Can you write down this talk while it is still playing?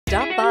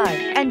Stop by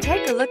and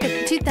take a look at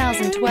the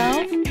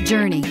 2012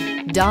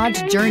 Journey.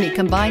 Dodge Journey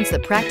combines the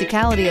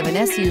practicality of an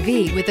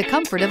SUV with the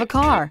comfort of a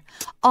car,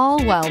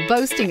 all while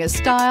boasting a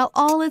style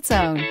all its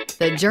own.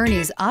 The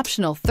Journey's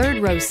optional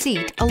third-row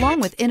seat,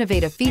 along with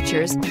innovative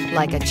features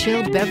like a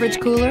chilled beverage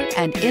cooler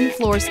and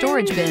in-floor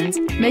storage bins,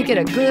 make it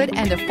a good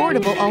and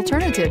affordable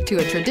alternative to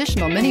a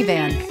traditional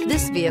minivan.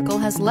 This vehicle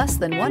has less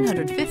than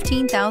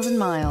 115,000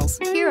 miles.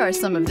 Here are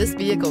some of this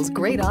vehicle's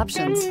great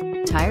options: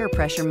 tire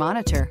pressure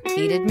monitor,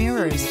 heated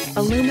mirrors,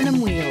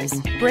 aluminum wheels,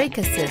 brake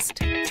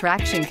assist,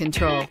 traction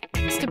control,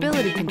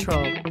 stability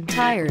control,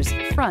 tires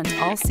front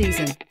all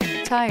season,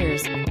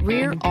 tires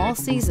rear all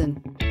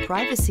season,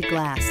 privacy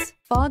glass,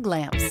 fog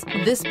lamps.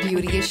 This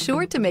beauty is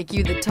sure to make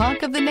you the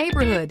talk of the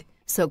neighborhood.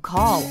 So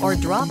call or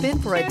drop in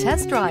for a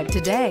test drive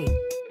today.